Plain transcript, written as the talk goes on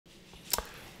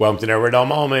Welcome to Never a Dull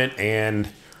Moment, and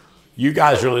you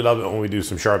guys really love it when we do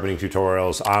some sharpening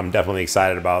tutorials. I'm definitely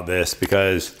excited about this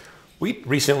because we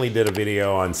recently did a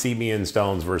video on CBN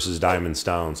stones versus diamond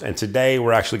stones, and today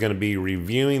we're actually going to be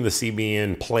reviewing the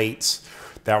CBN plates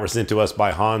that were sent to us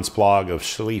by Hanns Plag of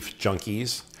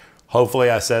SchleifJunkies.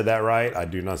 Hopefully I said that right. I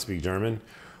do not speak German,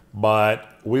 but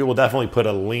we will definitely put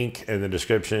a link in the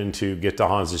description to get to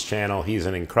Hans's channel. He's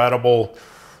an incredible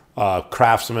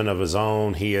craftsman of his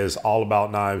own. He is all about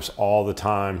knives all the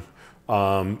time.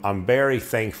 I'm very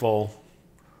thankful.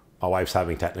 My wife's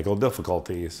having technical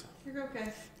difficulties. You're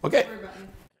okay. Okay.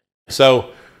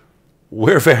 So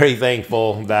we're very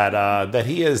thankful that that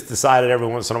he has decided every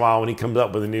once in a while when he comes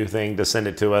up with a new thing to send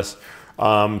it to us.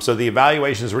 So the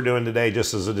evaluations we're doing today,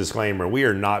 just as a disclaimer, we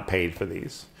are not paid for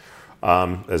these.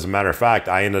 As a matter of fact,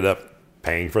 I ended up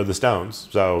paying for the stones.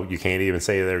 So you can't even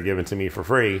say they're given to me for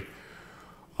free.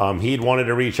 He'd wanted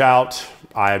to reach out.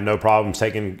 I have no problems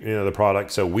taking the product.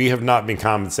 So we have not been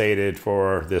compensated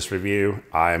for this review.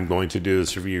 I am going to do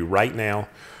this review right now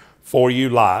for you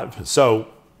live. So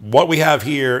what we have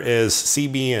here is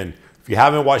CBN. If you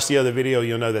haven't watched the other video,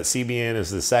 you'll know that CBN is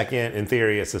the second, in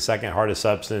theory, it's the second hardest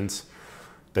substance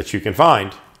that you can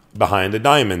find behind the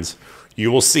diamonds.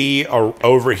 You will see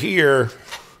over here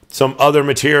some other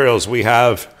materials. We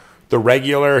have the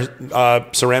regular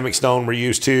ceramic stone we're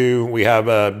used to. We have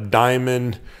a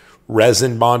diamond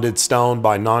resin bonded stone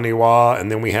by Naniwa, and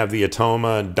then we have the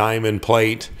Atoma diamond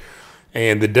plate.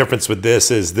 And the difference with this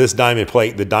is this diamond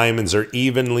plate, the diamonds are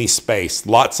evenly spaced.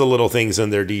 Lots of little things in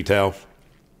their detail.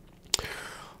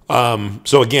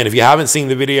 So again, if you haven't seen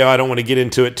the video, I don't want to get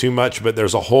into it too much, but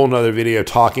there's a whole nother video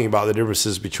talking about the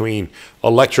differences between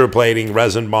electroplating,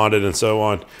 resin bonded, and so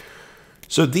on.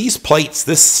 So these plates,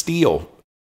 this steel,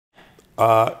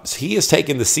 he has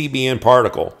taken the CBN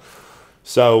particle.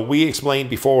 So we explained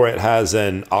before it has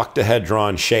an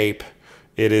octahedron shape.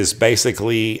 It is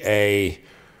basically a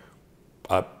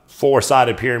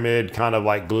four-sided pyramid, kind of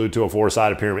like glued to a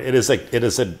four-sided pyramid. It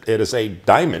is a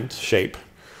diamond shape,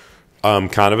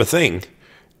 kind of a thing.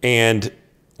 And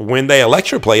when they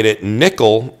electroplate it,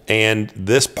 nickel and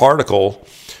this particle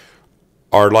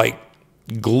are like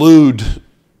glued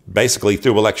basically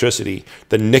through electricity.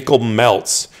 The nickel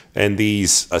melts, and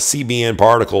these CBN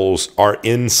particles are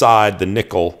inside the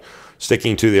nickel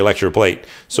sticking to the electroplate.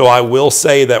 So I will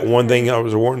say that one thing I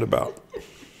was warned about.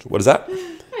 What is that?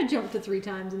 I jumped to 3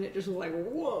 times and it just was like,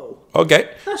 whoa. Okay.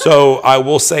 So I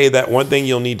will say that one thing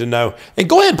you'll need to know, and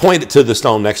go ahead and point it to the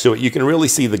stone next to it. You can really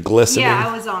see the glistening. Yeah,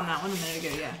 I was on that one a minute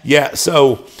ago, yeah. Yeah,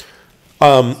 so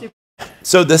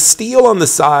the steel on the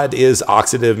side is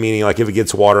oxidative, meaning like if it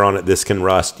gets water on it, this can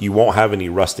rust. You won't have any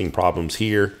rusting problems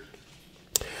here.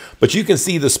 But you can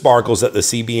see the sparkles that the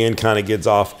CBN kind of gets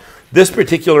off. This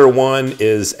particular one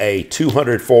is a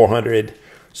 200-400,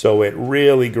 so it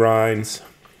really grinds.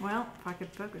 Well, if I could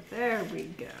focus, there we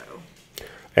go.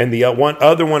 And the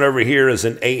other one over here is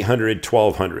an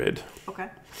 800-1200. Okay.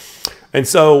 And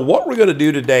so what we're going to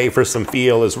do today for some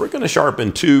feel is we're going to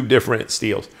sharpen 2 different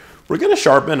steels. We're going to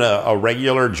sharpen a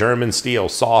regular German steel,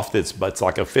 soft. It's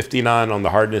like a 59 on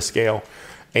the hardness scale.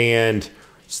 And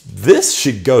this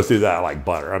should go through that like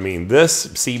butter. I mean, this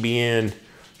CBN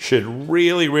should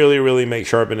really make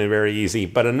sharpening very easy.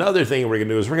 But another thing we're going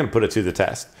to do is we're going to put it to the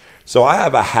test. So I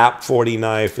have a Hap40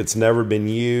 knife. It's never been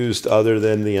used other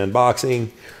than the unboxing.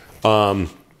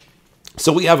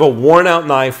 So we have a worn out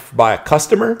knife by a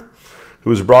customer who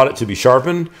has brought it to be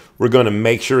sharpened. We're going to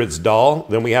make sure it's dull.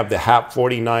 Then we have the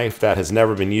Hap40 knife that has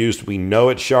never been used. We know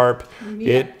it's sharp.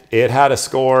 Yeah. It had a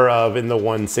score of in the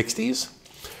 160s.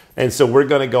 And so we're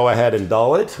going to go ahead and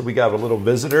dull it. We got a little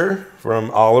visitor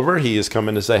from Oliver. He is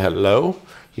coming to say hello.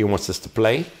 He wants us to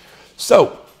play.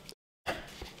 So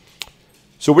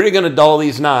we're going to dull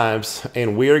these knives,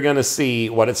 and we're going to see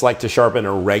what it's like to sharpen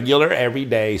a regular,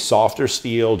 everyday, softer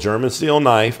steel, German steel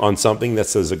knife on something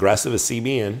that's as aggressive as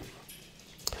CBN.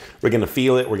 We're going to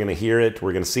feel it. We're going to hear it.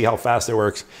 We're going to see how fast it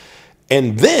works.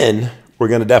 And then we're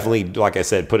going to definitely, like I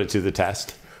said, put it to the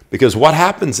test. Because what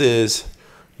happens is,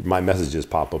 my messages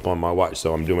pop up on my watch,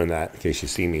 so I'm doing that in case you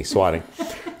see me swatting.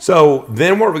 So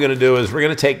then what we're going to do is we're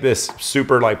going to take this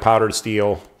super like powdered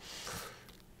steel,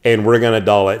 and we're going to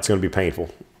dull it. It's going to be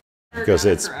painful because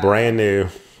it's brand new.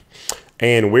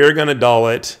 And we're going to dull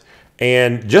it.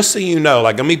 And just so you know,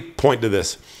 like, let me point to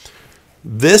this.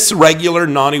 This regular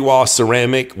Naniwa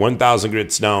ceramic 1000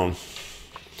 grit stone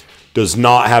does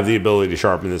not have the ability to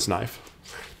sharpen this knife.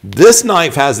 This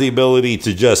knife has the ability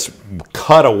to just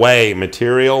cut away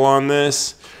material on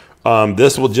this.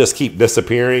 This will just keep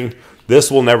disappearing.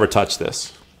 This will never touch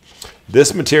this.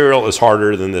 This material is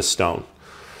harder than this stone.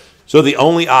 So the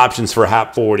only options for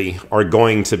Hap40 are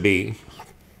going to be,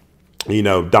 you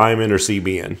know, Diamond or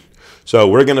CBN. So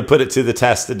we're going to put it to the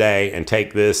test today and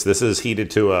take this. This is heated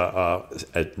to a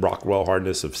Rockwell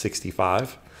hardness of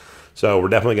 65. So we're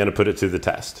definitely going to put it to the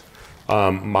test.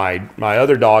 My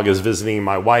other dog is visiting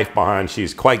my wife behind.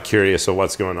 She's quite curious of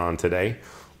what's going on today.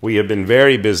 We have been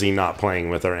very busy not playing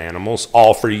with our animals,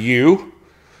 all for you,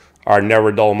 our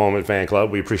Never Dull Moment fan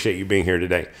club. We appreciate you being here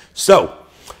today. So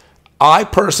I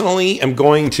personally am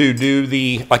going to do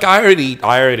the, like, I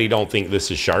already don't think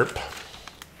this is sharp.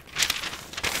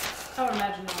 I would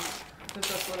imagine not,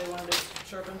 because that's what they wanted to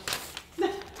sharpen.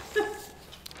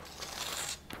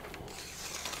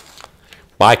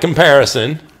 By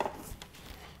comparison,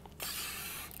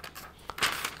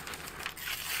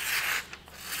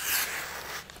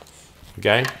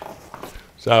 okay,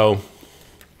 so,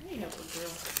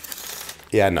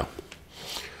 yeah, no.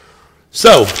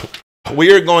 So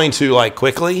we are going to, like,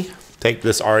 quickly take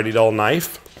this already dull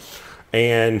knife,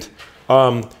 and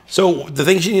so the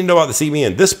things you need to know about the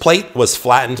CBN, this plate was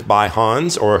flattened by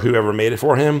Hanns or whoever made it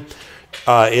for him.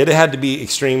 It had to be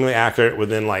extremely accurate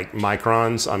within, like,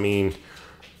 microns. I mean,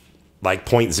 like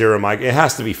 0.0 micron. It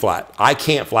has to be flat. I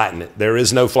can't flatten it. There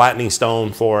is no flattening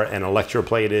stone for an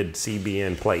electroplated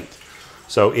CBN plate.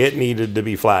 So it needed to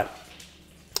be flat.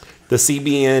 The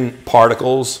CBN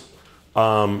particles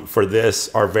for this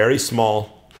are very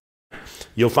small.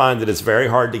 You'll find that it's very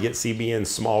hard to get CBN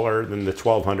smaller than the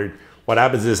 1200. What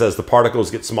happens is, as the particles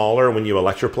get smaller, when you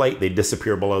electroplate, they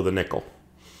disappear below the nickel.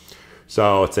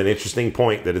 So it's an interesting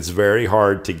point that it's very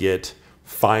hard to get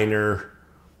finer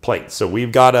plates. So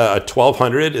we've got a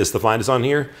 1200 is the finest on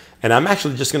here. And I'm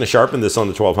actually just going to sharpen this on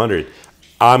the 1200.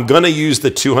 I'm going to use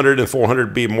the 200 and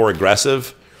 400 be more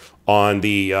aggressive on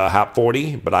the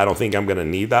Hap40, but I don't think I'm going to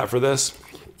need that for this.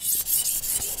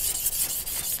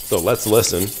 So let's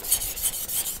listen.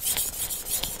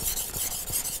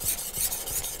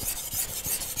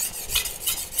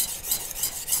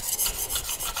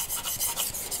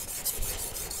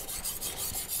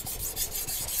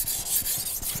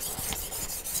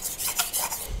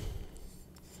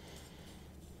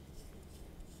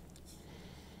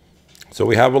 So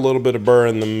we have a little bit of burr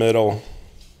in the middle.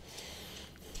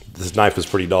 This knife is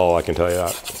pretty dull, I can tell you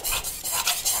that.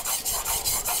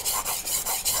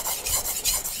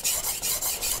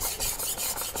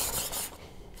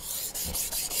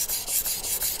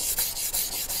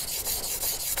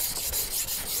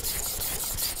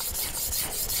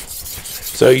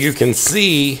 So you can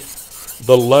see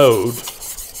the load.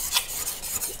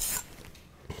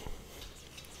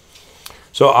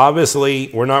 So obviously,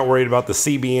 we're not worried about the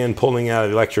CBN pulling out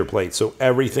of the electroplate. So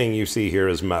everything you see here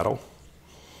is metal.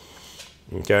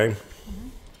 Okay?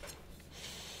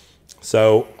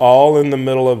 So all in the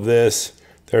middle of this,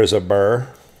 there's a burr.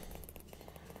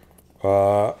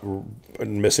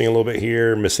 Missing a little bit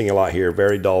here, missing a lot here.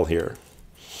 Very dull here.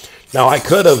 Now, I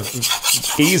could have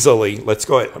easily, let's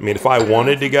go ahead. I mean, if I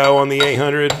wanted to go on the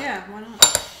 800. Yeah, why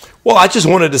not? Well, I just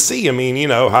wanted to see, I mean, you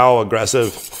know, how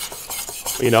aggressive.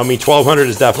 You know, I mean, 1200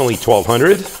 is definitely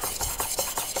 1200.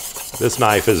 This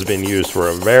knife has been used for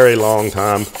a very long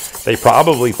time. They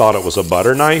probably thought it was a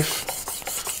butter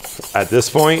knife at this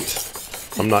point.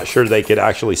 I'm not sure they could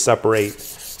actually separate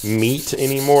meat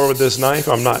anymore with this knife.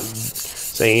 I'm not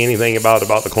saying anything about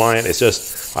the client. It's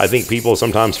just, I think people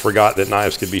sometimes forgot that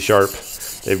knives could be sharp.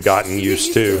 They've gotten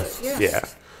used to, yeah.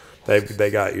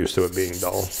 They got used to it being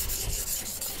dull.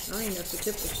 I don't even know if the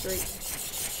tip was straight.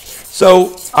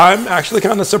 So I'm actually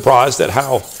kind of surprised at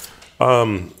how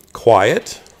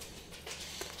quiet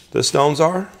the stones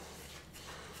are.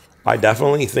 I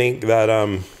definitely think that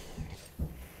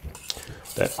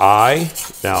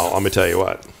now I'm gonna tell you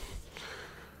what.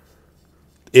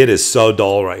 It is so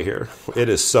dull right here. It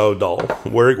is so dull.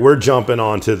 We're jumping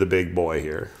onto the big boy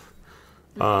here.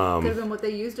 Could have been what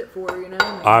they used it for, you know.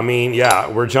 I mean, yeah,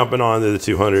 we're jumping onto the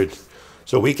 200.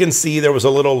 So we can see there was a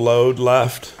little load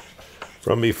left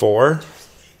from before.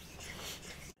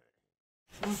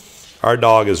 Our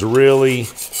dog is really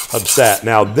upset.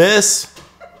 Now this,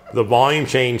 the volume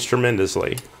changed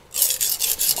tremendously.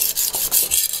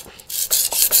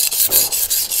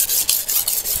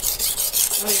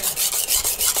 Oh yeah.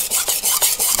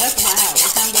 That's loud. It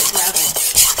sounds like gravel.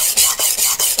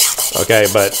 Okay,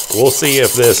 but we'll see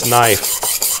if this knife,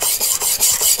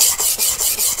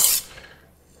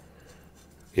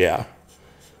 yeah,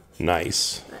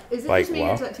 nice. Is it Like, just me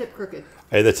wow. or is that tip crooked?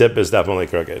 Hey, the tip is definitely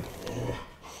crooked.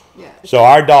 Yeah. So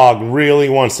our dog really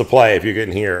wants to play, if you can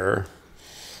hear her.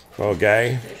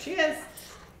 Okay. There she is.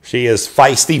 She is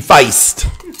feisty feist.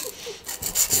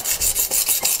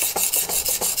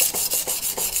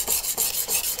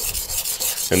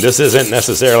 And this isn't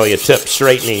necessarily a tip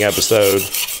straightening episode.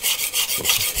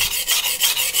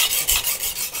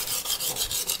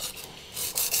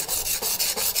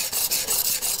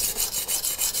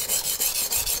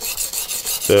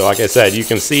 So like I said, you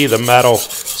can see the metal.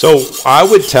 So I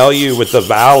would tell you with the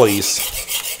valleys,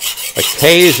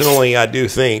 occasionally I do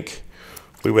think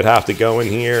we would have to go in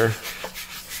here.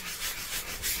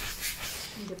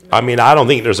 I mean, I don't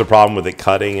think there's a problem with it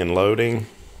cutting and loading.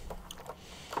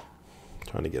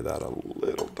 Trying to get that a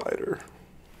little tighter.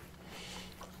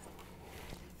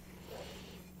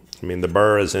 I mean, the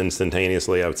burr is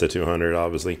instantaneously up to 200,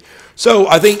 obviously. So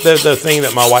I think the thing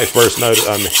that my wife first noted,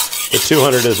 the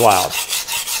 200 is loud.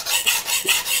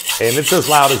 And it's as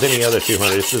loud as any other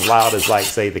 200. It's as loud as, like,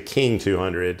 say, the King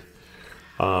 200,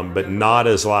 but not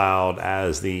as loud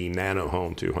as the Nano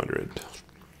Home 200.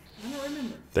 I don't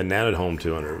remember. The Nano Home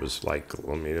 200 was like,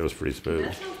 I mean, it was pretty smooth.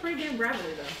 That sounds pretty damn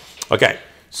gravelly, though. Okay,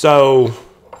 so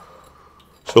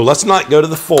let's not go to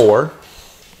the 4.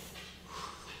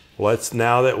 Let's,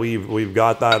 now that we've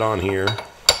got that on here. Like,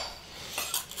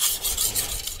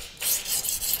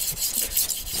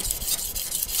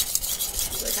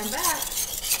 I'm back.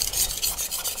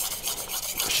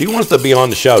 She wants to be on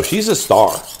the show. She's a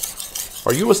star.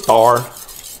 Are you a star? I am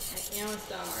a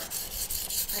star.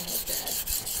 I hope, Dad.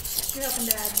 You're helping,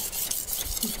 Dad.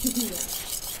 Yeah.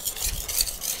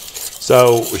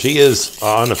 So she is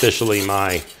unofficially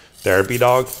my therapy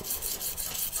dog,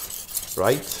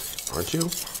 right? Aren't you?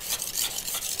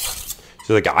 She's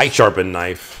like an eye sharpen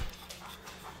knife.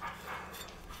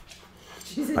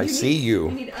 She said, I see you.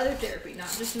 You need other therapy, not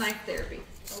just knife therapy.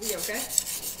 Are we okay?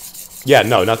 Yeah,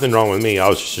 no, nothing wrong with me. I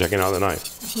was just checking out the knife.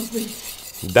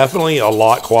 Definitely a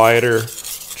lot quieter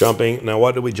jumping. Now,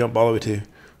 what did we jump all the way to?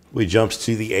 We jumped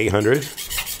to the 800.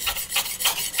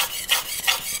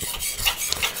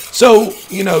 So,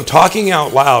 you know, talking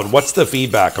out loud, what's the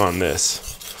feedback on this?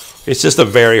 It's just a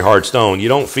very hard stone. You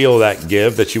don't feel that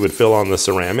give that you would feel on the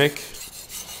ceramic.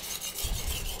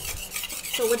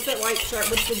 So what's that like?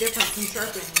 What's the difference in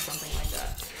sharpening or something like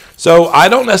that? So I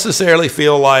don't necessarily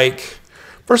feel like,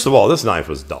 first of all, this knife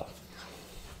was dull.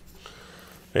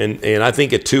 And I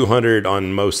think a 200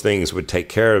 on most things would take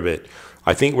care of it.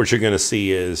 I think what you're going to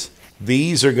see is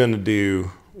these are going to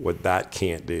do what that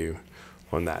can't do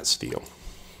on that steel.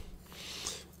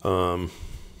 Yeah,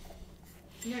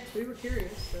 'cause we were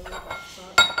curious. So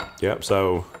Yep,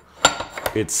 so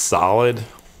it's solid.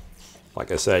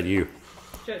 Like I said,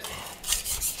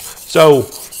 So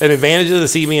an advantage of the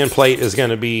CBN plate is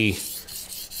going to be,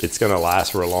 it's going to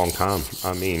last for a long time.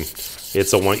 I mean,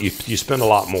 it's a one, you spend a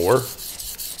lot more.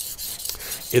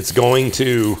 It's going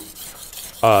to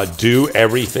do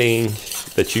everything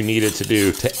that you need it to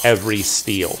do to every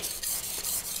steel.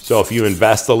 So if you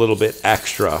invest a little bit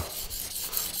extra,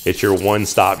 it's your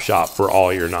one-stop shop for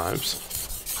all your knives.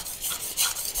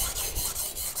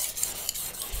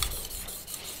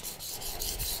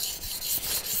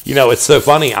 You know, it's so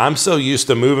funny. I'm so used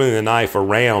to moving the knife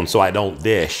around so I don't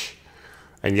dish.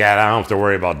 And yet I don't have to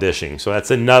worry about dishing. So that's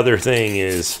another thing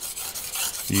is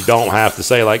you don't have to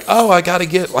say like, oh, I got to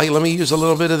get, like, let me use a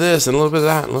little bit of this and a little bit of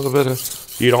that and a little bit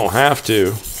of... You don't have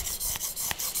to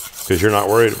because you're not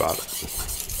worried about it.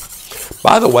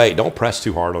 By the way, don't press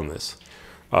too hard on this.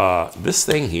 This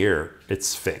thing here,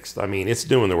 it's fixed. I mean, it's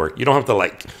doing the work. You don't have to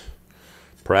like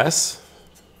press.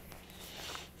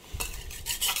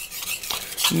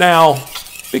 Now,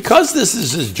 because this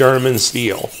is German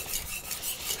steel,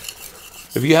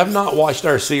 if you have not watched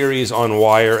our series on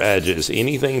wire edges,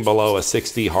 anything below a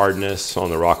 60 hardness on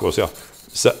the Rockwell steel,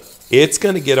 so it's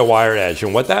going to get a wire edge.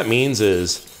 And what that means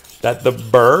is that the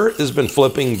burr has been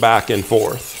flipping back and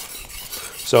forth.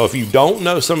 So if you don't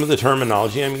know some of the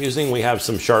terminology I'm using, we have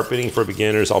some sharpening for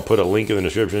beginners. I'll put a link in the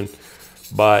description.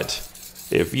 But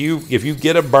if you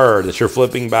get a burr that you're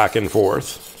flipping back and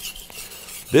forth,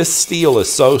 this steel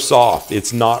is so soft,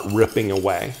 it's not ripping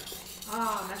away.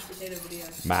 Ah, mashed potato video.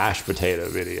 Mashed potato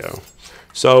video.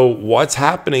 So what's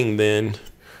happening then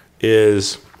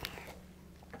is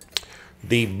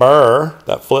the burr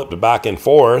that flipped back and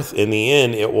forth, in the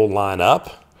end, it will line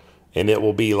up and it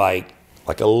will be like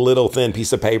a little thin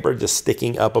piece of paper just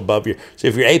sticking up above your... So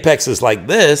if your apex is like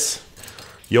this,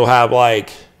 you'll have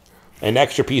like an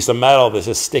extra piece of metal that's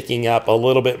just sticking up a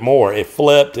little bit more. It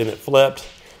flipped and it flipped.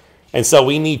 And so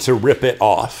we need to rip it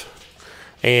off.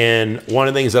 And one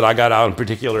of the things that I got out in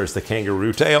particular is the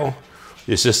kangaroo tail.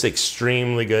 It's just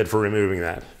extremely good for removing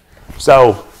that.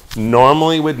 So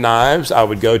normally with knives, I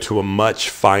would go to a much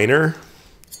finer,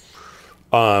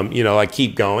 you know, like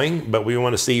keep going, but we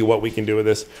want to see what we can do with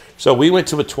this. So we went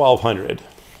to a 1200,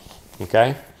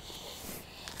 okay?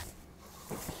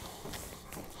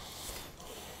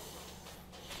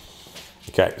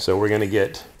 Okay, so we're gonna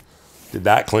did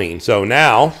that clean. So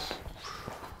now,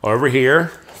 over here,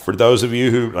 for those of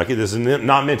you who, like, this is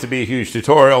not meant to be a huge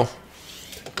tutorial,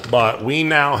 but we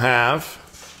now have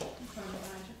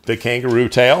the kangaroo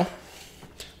tail.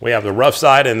 We have the rough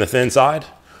side and the thin side.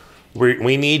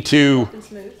 We need to,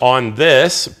 on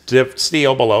this dipped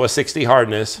steel below a 60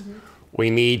 hardness, we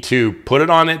need to put it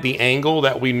on at the angle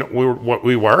that we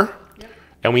were,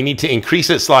 and we need to increase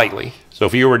it slightly. So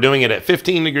if you were doing it at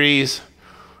 15 degrees,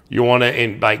 you want to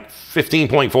in like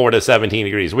 15.4 to 17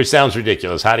 degrees, which sounds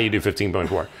ridiculous. How do you do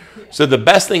 15.4? So the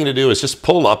best thing to do is just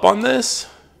pull up on this,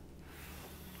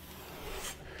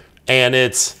 and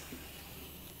it's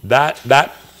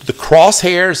the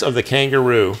crosshairs of the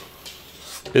kangaroo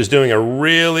is doing a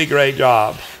really great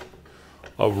job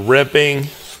of ripping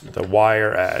the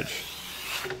wire edge.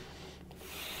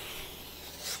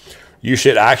 You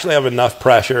should actually have enough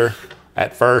pressure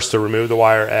at first to remove the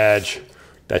wire edge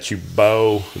that you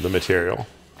bow the material.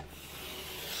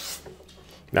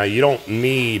 Now you don't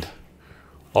need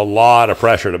a lot of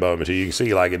pressure to bow material. You can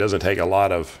see, like, it doesn't take a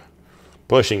lot of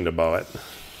pushing to bow it.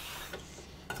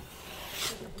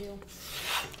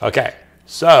 Okay,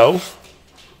 so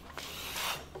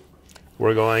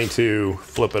we're going to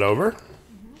flip it over.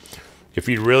 If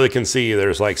you really can see,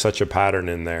 there's like such a pattern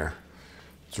in there.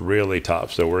 It's really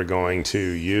tough. So we're going to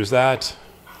use that.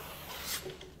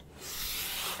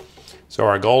 So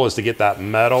our goal is to get that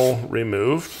metal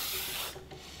removed.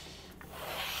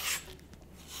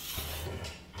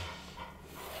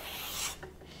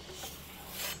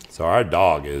 So our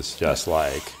dog is just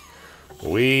like,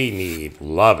 we need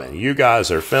loving. You guys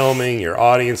are filming. Your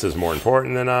audience is more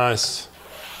important than us.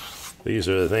 These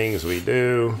are the things we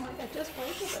do. Oh, I just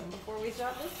played with them before we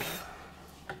shot this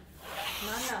one.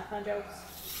 Not enough, huh, jokes?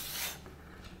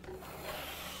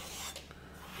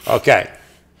 Okay.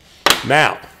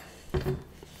 Now,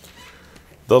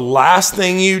 the last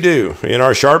thing you do in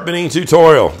our sharpening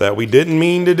tutorial that we didn't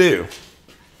mean to do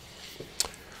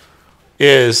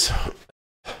is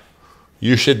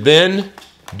you should then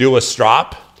do a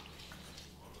strop.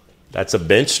 That's a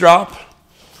bench strop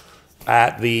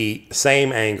at the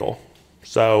same angle.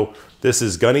 So this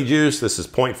is gunny juice. This is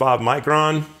 0.5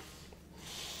 micron.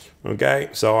 Okay,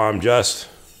 so I'm just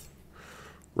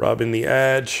rubbing the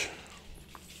edge.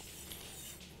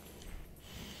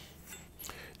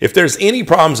 If there's any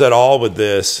problems at all with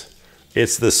this,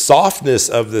 it's the softness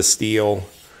of the steel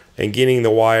and getting the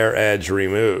wire edge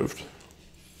removed.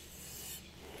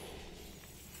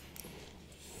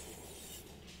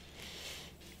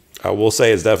 I will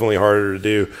say it's definitely harder to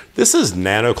do. This is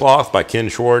NanoCloth by Ken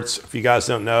Schwartz. If you guys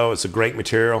don't know, it's a great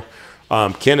material.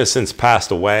 Ken has since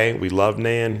passed away. We love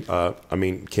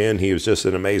Ken, he was just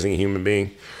an amazing human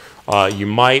being. You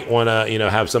might want to,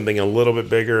 have something a little bit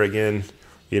bigger. Again,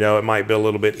 it might be a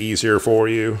little bit easier for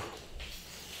you.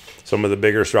 Some of the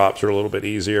bigger strops are a little bit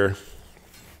easier.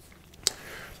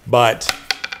 But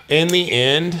in the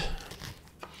end,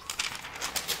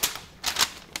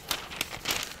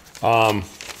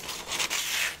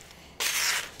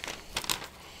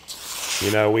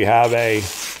 we have a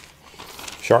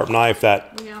sharp knife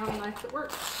that We now have a knife that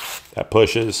works. that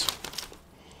pushes.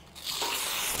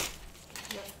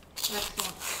 Yep.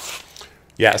 Excellent.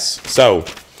 Yes. So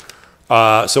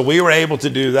we were able to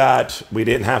do that. We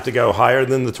didn't have to go higher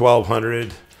than the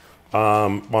 1200.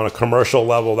 On a commercial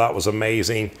level, that was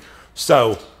amazing.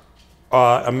 So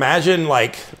imagine,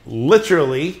 like,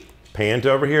 literally, pan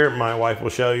to over here. My wife will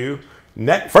show you.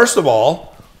 First of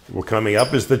all, we're coming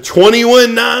up is the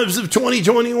 21 knives of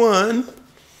 2021.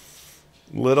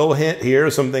 Little hint here,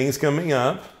 some things coming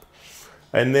up.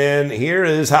 And then here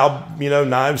is how,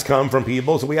 knives come from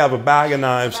people. So we have a bag of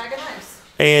knives. Bag of knives.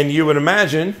 And you would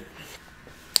imagine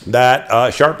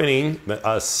that sharpening,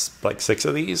 like 6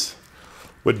 of these,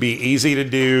 would be easy to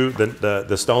do.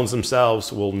 The stones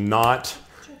themselves will not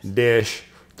dish.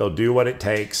 They'll do what it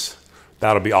takes.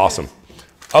 That'll be awesome.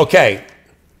 Okay,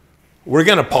 we're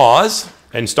going to pause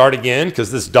and start again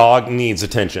because this dog needs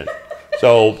attention.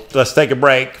 So let's take a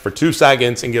break for 2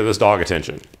 seconds and give this dog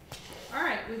attention. All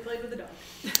right, we played with the dog.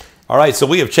 All right, so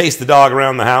we have chased the dog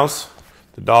around the house.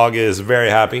 The dog is very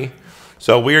happy.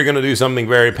 So we are going to do something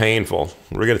very painful.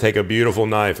 We're going to take a beautiful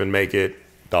knife and make it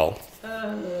dull.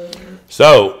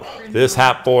 So this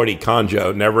Hap40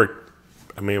 Conjo never,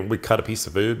 we cut a piece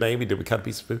of food maybe. Did we cut a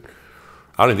piece of food?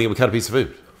 I don't even think we cut a piece of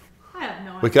food. I have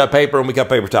no idea. We cut paper and we cut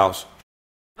paper towels.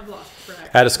 I've lost track.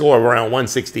 Had a score of around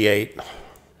 168.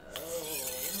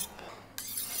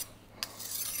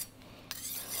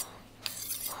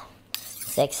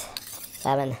 Six,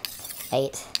 7,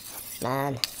 8,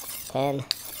 9, 10,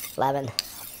 11,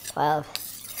 12,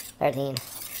 13,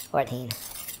 14,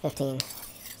 15,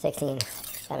 16,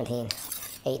 17,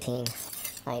 18,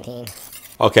 19.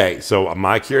 Okay, so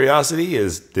my curiosity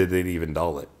is, did it even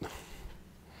dull it?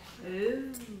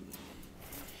 Ooh.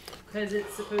 Because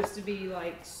it's supposed to be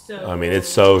like so... I mean, it's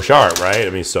so sharp, right? I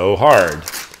mean, so hard.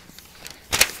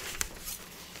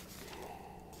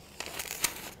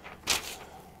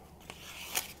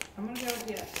 I'm going to go with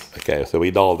yes. Okay, so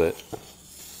we dulled it.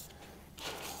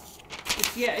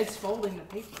 Yeah, it's folding the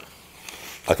paper.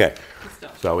 Okay,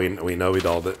 so we know we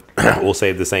dulled it. We'll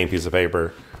save the same piece of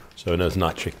paper so it's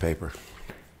not chick paper.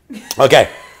 Okay,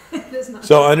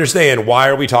 so understand, why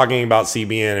are we talking about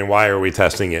CBN and why are we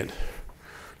testing it?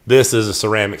 This is a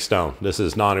ceramic stone. This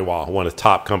is Naniwa, one of the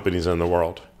top companies in the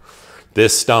world.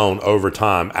 This stone, over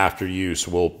time, after use,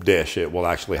 will dish. It will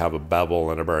actually have a bevel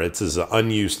and a burr. It's an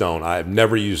unused stone. I've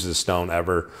never used this stone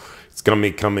ever. It's going to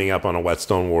be coming up on a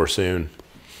Whetstone war soon.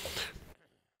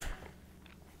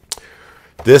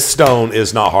 This stone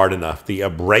is not hard enough. The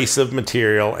abrasive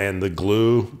material and the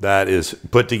glue that is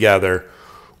put together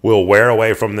will wear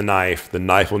away from the knife. The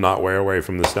knife will not wear away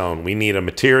from the stone. We need a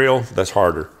material that's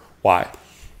harder. Why?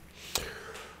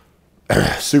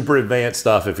 Super advanced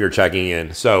stuff if you're checking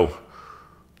in. So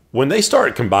when they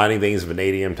start combining things,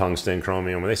 vanadium, tungsten,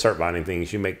 chromium, when they start binding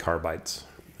things, you make carbides.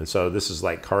 And so this is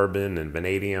like carbon and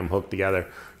vanadium hooked together.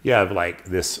 You have like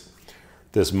this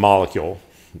molecule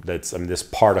that's, I mean, this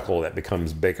particle that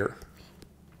becomes bigger.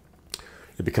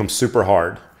 It becomes super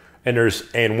hard.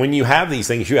 And when you have these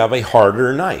things, you have a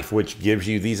harder knife, which gives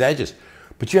you these edges.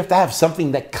 But you have to have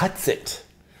something that cuts it.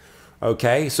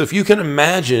 Okay? So if you can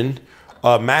imagine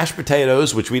mashed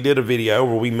potatoes, which we did a video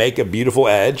where we make a beautiful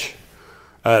edge.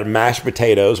 Mashed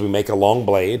potatoes, we make a long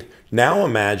blade. Now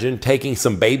imagine taking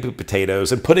some baby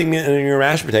potatoes and putting it in your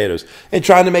mashed potatoes and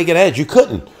trying to make an edge. You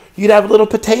couldn't. You'd have little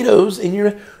potatoes in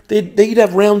your, you'd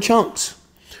have round chunks.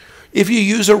 If you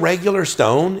use a regular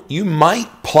stone, you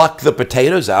might pluck the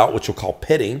potatoes out, which we'll call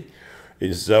pitting,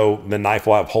 so the knife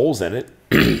will have holes in it.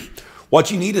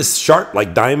 What you need is sharp,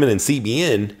 like diamond and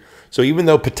CBN. So even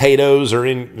though potatoes are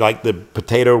in, like the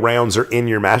potato rounds are in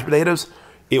your mashed potatoes,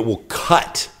 it will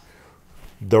cut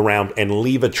the round and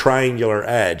leave a triangular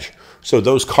edge. So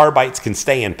those carbides can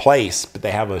stay in place, but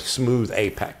they have a smooth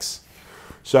apex.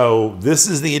 So this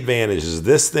is the advantages.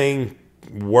 This thing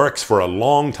works for a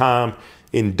long time.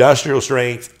 Industrial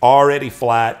strength, already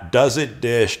flat, doesn't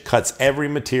dish, cuts every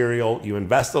material. You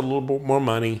invest a little bit more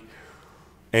money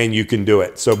and you can do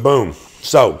it. So boom.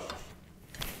 So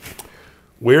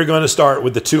we're going to start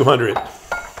with the 200.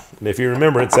 And if you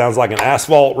remember, it sounds like an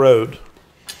asphalt road.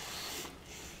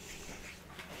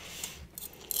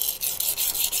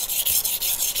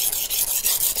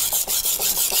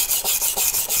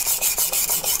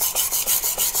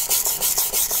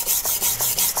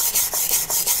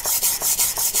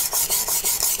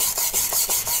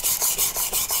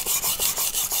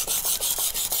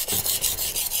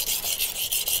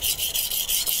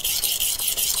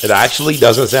 It actually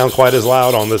doesn't sound quite as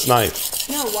loud on this knife.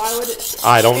 No, why would it?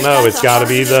 I don't know. It's got to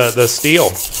be the steel.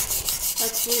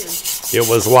 That's weird. It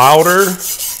was louder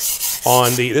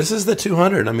on the. This is the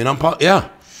 200. I mean, yeah.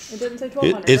 It didn't say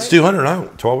 1200. It's right? 200. No,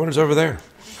 1200's over there.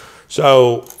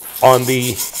 So on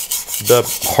the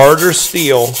harder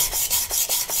steel.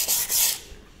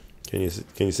 Can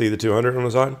you see the 200 on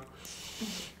the side?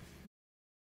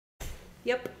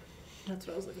 Yep. That's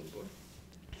what I was looking for.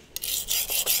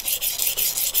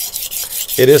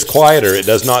 It is quieter. It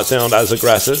does not sound as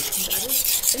aggressive. That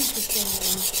is interesting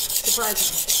and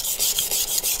surprising.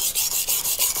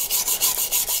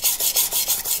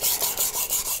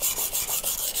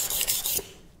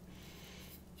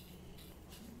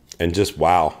 And just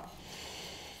wow.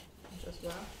 Just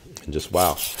wow. And just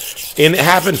wow. And it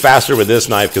happened faster with this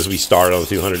knife because we started on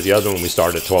 200. The other one we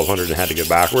started at 1200 and had to go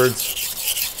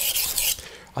backwards.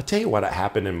 I'll tell you what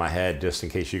happened in my head, just in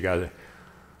case you guys.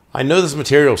 I know this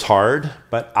material's hard,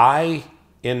 but I,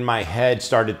 in my head,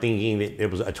 started thinking that it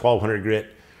was a 1200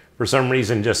 grit. For some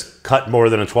reason, just cut more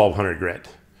than a 1200 grit.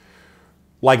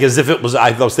 Like as if it was,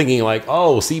 I was thinking like,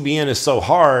 oh, CBN is so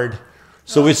hard,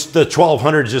 so it's the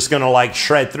 1200 just gonna like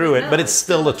shred through it, but it's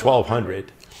still a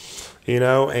 1200, you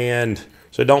know? And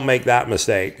so don't make that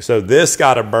mistake. So this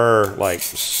got a burr like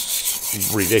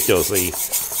ridiculously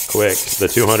quick. The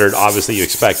 200, obviously you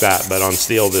expect that, but on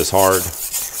steel this hard.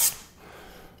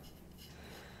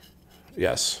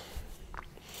 Yes.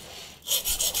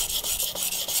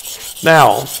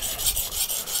 Now,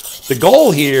 the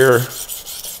goal here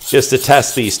is to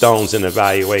test these stones and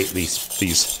evaluate these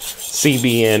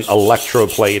CBN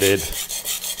electroplated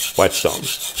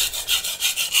whetstones.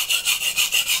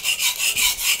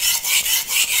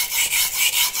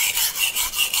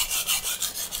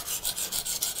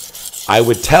 I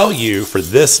would tell you for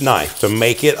this knife to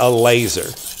make it a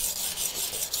laser.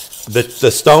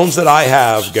 The stones that I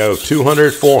have go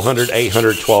 200, 400,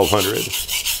 800, 1200.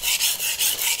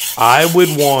 I would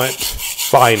want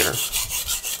finer.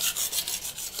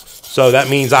 So that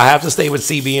means I have to stay with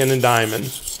CBN and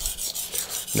diamond.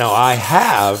 Now I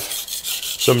have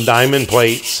some diamond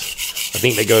plates. I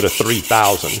think they go to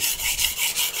 3,000.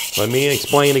 Let me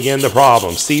explain again the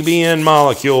problem. CBN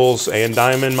molecules and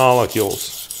diamond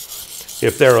molecules.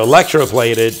 If they're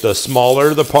electroplated, the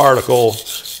smaller the particle,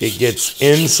 it gets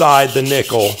inside the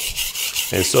nickel.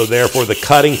 And so therefore the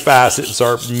cutting facets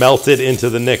are melted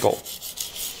into the nickel.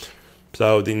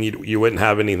 So then you wouldn't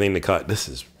have anything to cut. This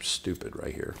is stupid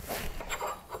right here.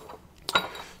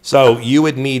 So you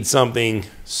would need something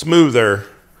smoother.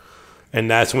 And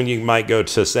that's when you might go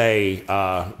to, say,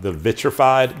 the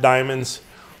vitrified diamonds,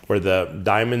 where the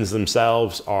diamonds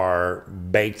themselves are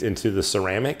baked into the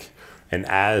ceramic. And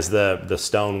as the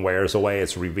stone wears away,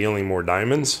 it's revealing more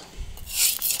diamonds.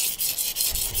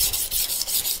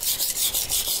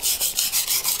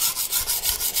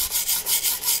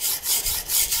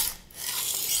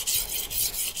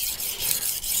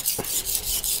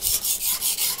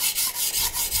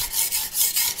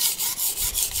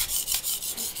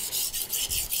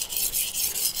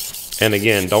 And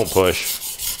again, don't push.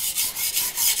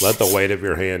 Let the weight of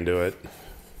your hand do it.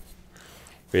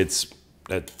 It's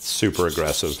super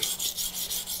aggressive.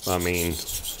 I mean,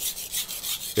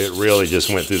 it really just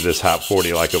went through this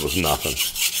Hap40 like it was nothing.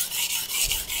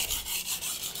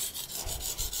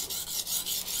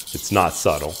 It's not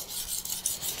subtle.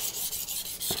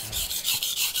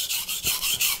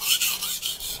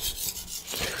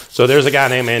 So there's a guy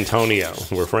named Antonio.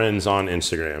 We're friends on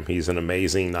Instagram. He's an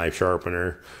amazing knife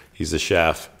sharpener. He's a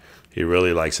chef. He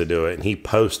really likes to do it. And he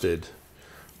posted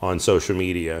on social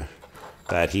media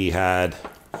that he had,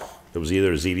 it was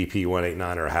either a ZDP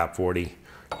 189 or a Hap40,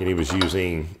 and he was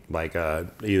using like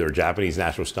either a Japanese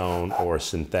natural stone or a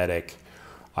synthetic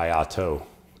Ayato.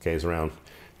 Okay, it's around.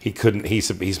 He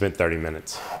spent 30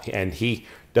 minutes, and he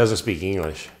doesn't speak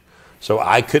English. So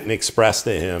I couldn't express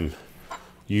to him,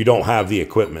 you don't have the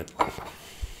equipment.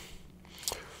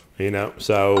 You know,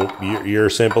 so you're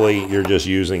just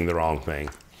using the wrong thing.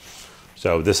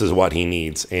 So this is what he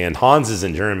needs. And Hanns is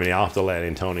in Germany. I'll have to let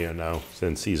Antonio know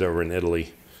since he's over in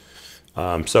Italy.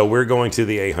 So we're going to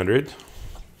the 800.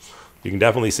 You can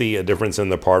definitely see a difference in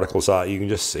the particle size. You can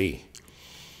just see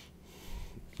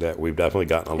that we've definitely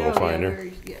gotten a little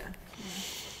finer. Yeah.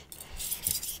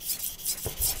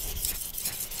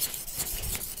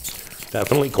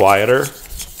 Definitely quieter.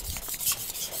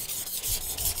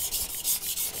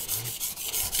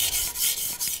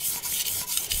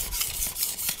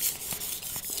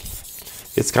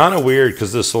 It's kind of weird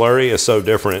because the slurry is so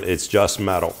different. It's just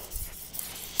metal.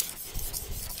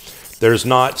 There's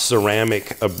not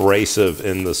ceramic abrasive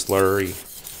in the slurry.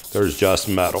 There's just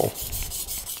metal.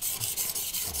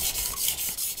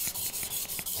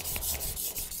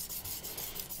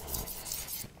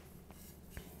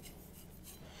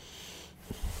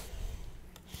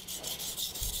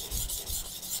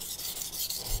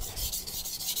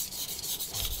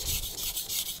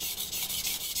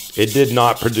 It did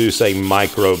not produce a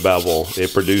micro bevel.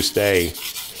 It produced a,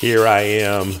 here I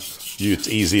am, it's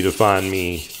easy to find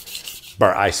me.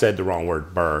 Burr. I said the wrong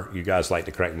word, burr. You guys like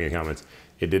to correct me in the comments.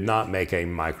 It did not make a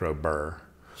micro burr.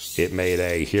 It made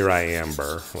a here I am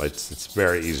burr. It's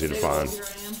very easy to find.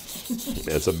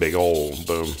 It's a big old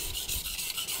boom.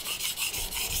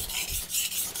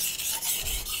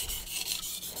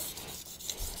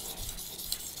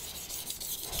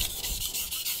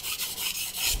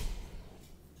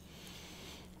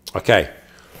 Okay,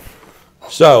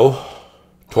 so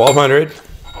 1200.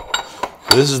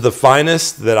 This is the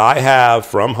finest that I have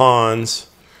from Hanns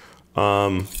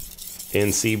in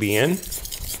CBN.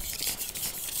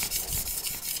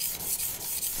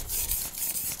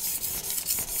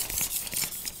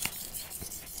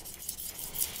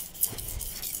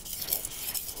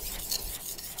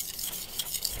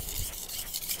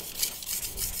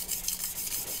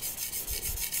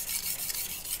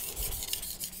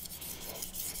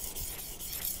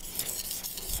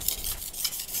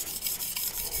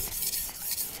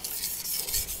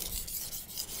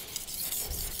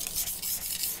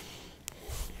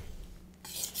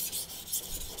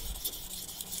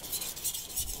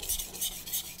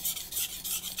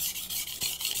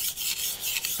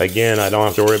 Again, I don't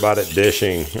have to worry about it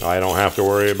dishing. I don't have to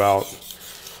worry about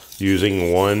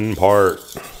using one part.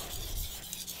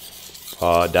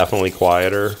 Definitely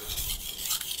quieter.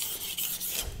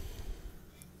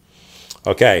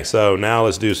 Okay, so now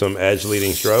let's do some edge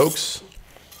leading strokes.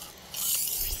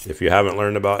 If you haven't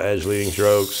learned about edge leading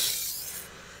strokes,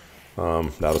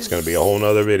 that's going to be a whole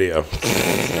nother video.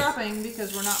 Sharpening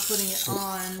because we're not putting it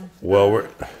on. Well, are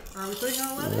we putting it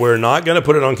on leather? we're not going to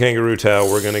put it on kangaroo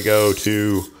tail. We're going to go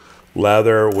to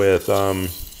leather with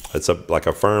it's like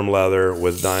a firm leather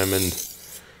with diamond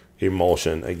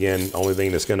emulsion. Again, only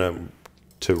thing that's going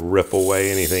to rip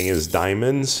away anything is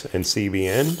diamonds and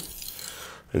CBN.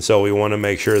 And so we want to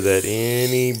make sure that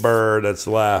any burr that's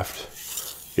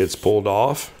left gets pulled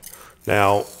off.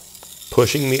 Now,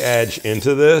 pushing the edge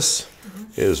into this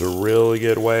is a really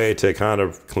good way to kind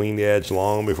of clean the edge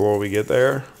long before we get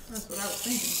there. That's what I was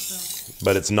thinking. So.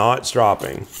 But it's not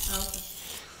stropping. Okay.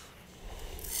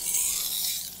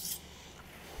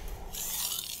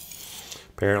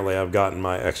 Apparently, I've gotten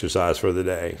my exercise for the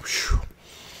day. Whew.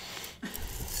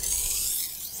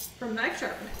 From knife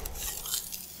sharpening.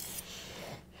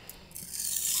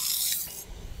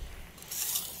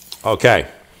 Okay.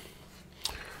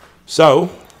 So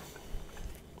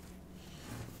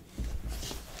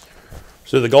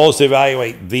the goal is to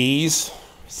evaluate these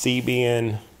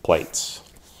CBN plates.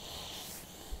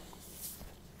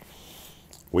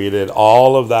 We did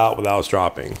all of that without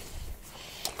stropping.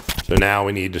 So now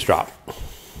we need to strop.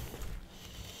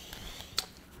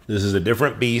 This is a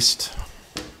different beast.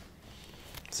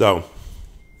 So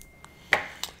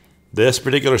this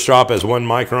particular strop has 1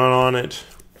 micron on it.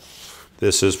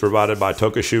 This is provided by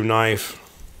Tokishu Knife.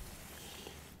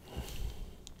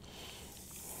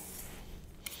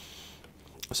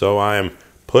 So I am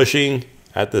pushing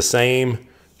at the same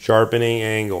sharpening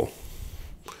angle.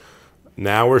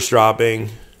 Now we're stropping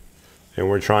and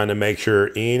we're trying to make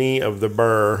sure any of the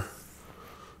burr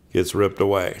gets ripped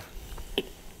away.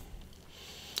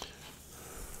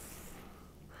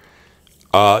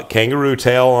 Kangaroo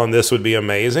tail on this would be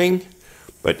amazing,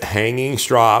 but hanging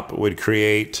strop would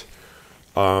create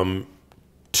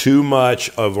too much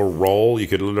of a roll. You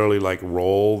could literally like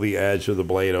roll the edge of the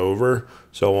blade over.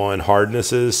 So on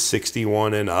hardnesses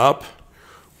 61 and up,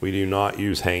 we do not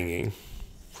use hanging.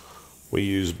 We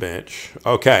use bench.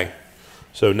 Okay,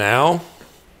 so now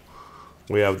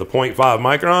we have the 0.5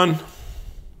 micron.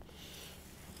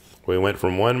 We went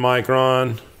from 1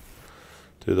 micron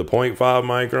to the 0.5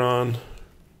 micron.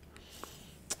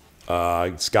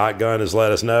 Scott Gunn has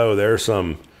let us know there's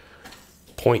some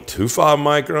 0.25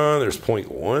 micron, there's 0.1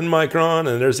 micron,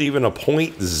 and there's even a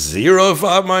 0.05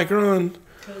 micron.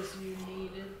 Because you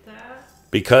needed that?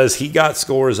 Because he got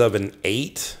scores of an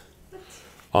 8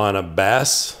 on a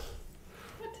Bess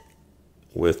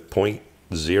with 0.05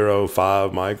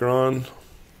 micron.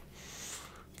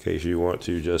 In case you want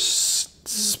to just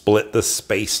split the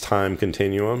space-time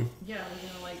continuum. Yeah, we're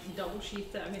going to like double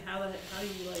sheath that. I mean, how do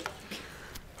you like...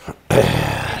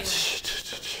 Anyway,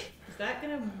 is that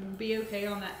going to be okay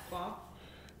on that cloth?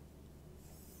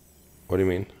 What do you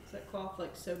mean? Is that cloth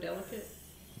like so delicate?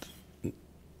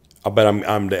 But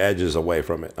I'm the edges away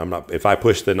from it. I'm not. If I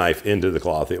push the knife into the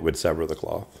cloth, it would sever the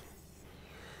cloth.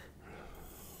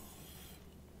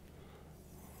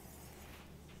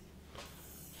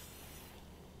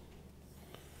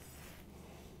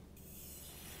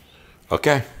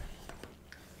 Okay.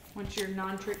 Once your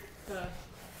non-trick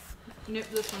nip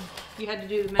this one, you had to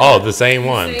do the Oh, the same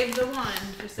one. Save the one.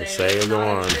 Just say Save the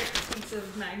one. Piece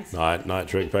of magazine. Not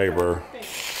trick paper. Okay.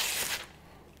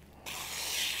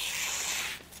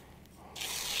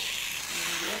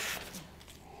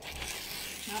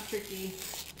 Not tricky.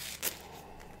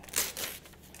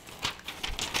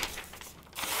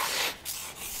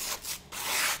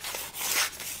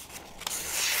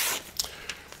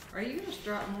 Are you gonna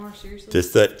strap more seriously?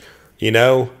 Just that, you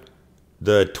know,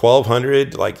 the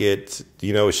 1200, like it's,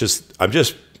 you know, it's just, I'm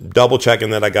just double checking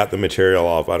that I got the material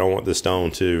off. I don't want the stone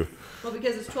to. Well,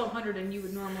 because it's 1200 and you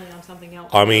would normally on something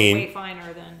else. I mean, way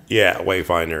finer than. Yeah, way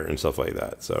finer and stuff like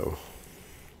that. So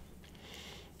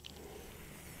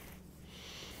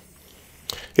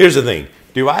here's the thing.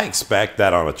 Do I expect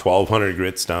that on a 1200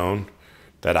 grit stone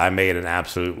that I made an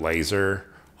absolute laser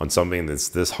on something that's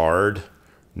this hard?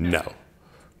 No.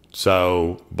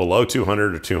 So below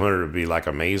 200 or 200 would be like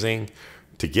amazing.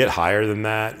 To get higher than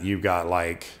that, you've got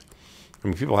like, I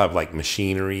mean, people have like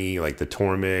machinery, like the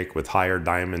Tormic with higher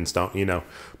diamond stone, you know,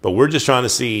 but we're just trying to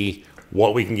see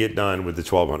what we can get done with the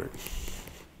 1200.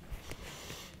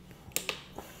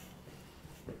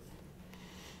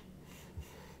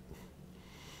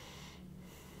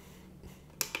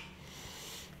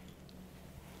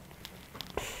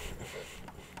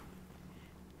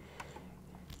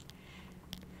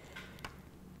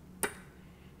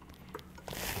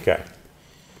 Okay.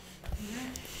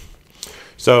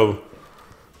 So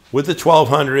with the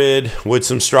 1200, with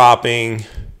some stropping,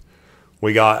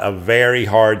 We got a very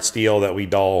hard steel that we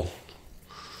dull,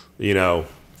 you know,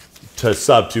 to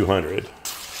sub 200.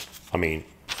 I mean,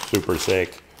 super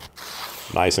thick,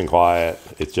 nice and quiet.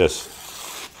 It's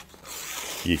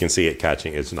just, you can see it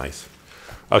catching. It's nice.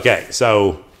 Okay,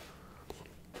 so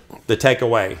the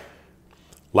takeaway: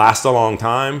 lasts a long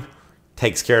time,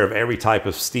 takes care of every type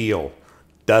of steel,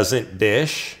 doesn't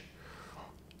dish.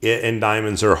 It and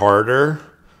diamonds are harder,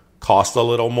 cost a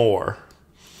little more.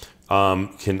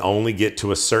 Can only get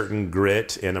to a certain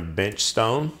grit in a bench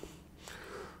stone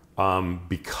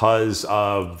because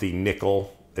of the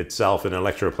nickel itself and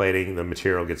electroplating, the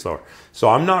material gets lower. So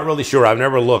I'm not really sure. I've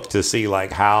never looked to see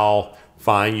like how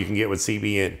fine you can get with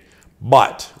CBN,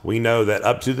 but we know that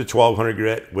up to the 1200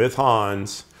 grit with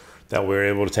Hanns, that we're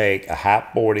able to take a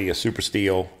Hap40, a super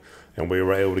steel, and we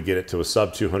were able to get it to a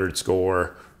sub 200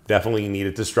 score. Definitely you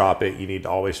needed to strop it. You need to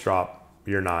always drop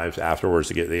your knives afterwards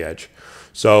to get the edge.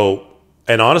 So,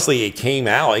 and honestly, it came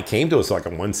to us like a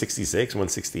 166,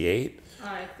 168.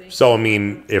 I think. So, I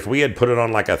mean, if we had put it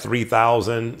on like a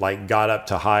 3000, like got up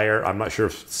to higher, I'm not sure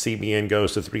if CBN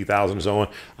goes to 3000 and so on.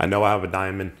 I know I have a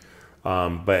diamond,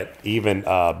 but even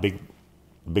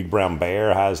Big Brown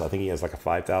Bear has, I think he has like a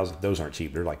 5000. Those aren't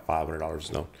cheap. They're like $500 a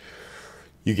stone.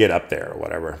 You get up there or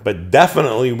whatever. But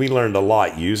definitely we learned a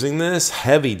lot using this.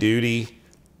 Heavy duty,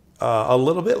 a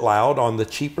little bit loud on the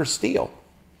cheaper steel.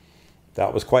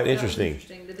 That was quite interesting.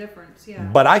 The difference, yeah.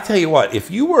 But I tell you what,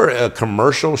 if you were a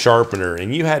commercial sharpener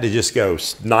and you had to just go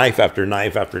knife after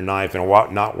knife after knife and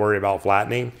not worry about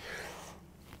flattening,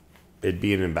 it'd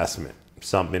be an investment,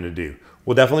 something to do.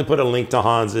 We'll definitely put a link to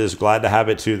Hanns's. Glad to have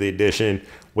it to the edition.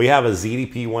 We have a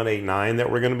ZDP 189 that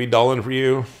we're going to be dulling for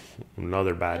you.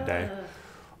 Another bad day.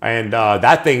 And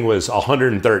that thing was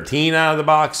 113 out of the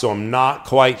box, so I'm not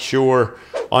quite sure.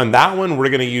 On that one, we're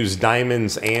going to use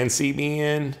diamonds and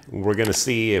CBN. We're going to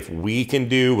see if we can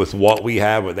do with what we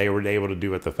have, what they were able to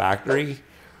do at the factory.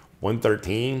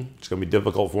 113, it's going to be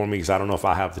difficult for me because I don't know if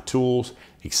I have the tools.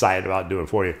 Excited about doing it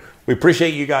for you. We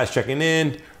appreciate you guys checking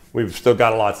in. We've still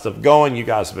got a lot of stuff going. You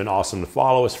guys have been awesome to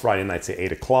follow us. Friday nights at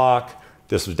 8 o'clock.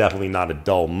 This was definitely not a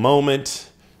dull moment.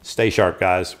 Stay sharp,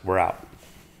 guys. We're out.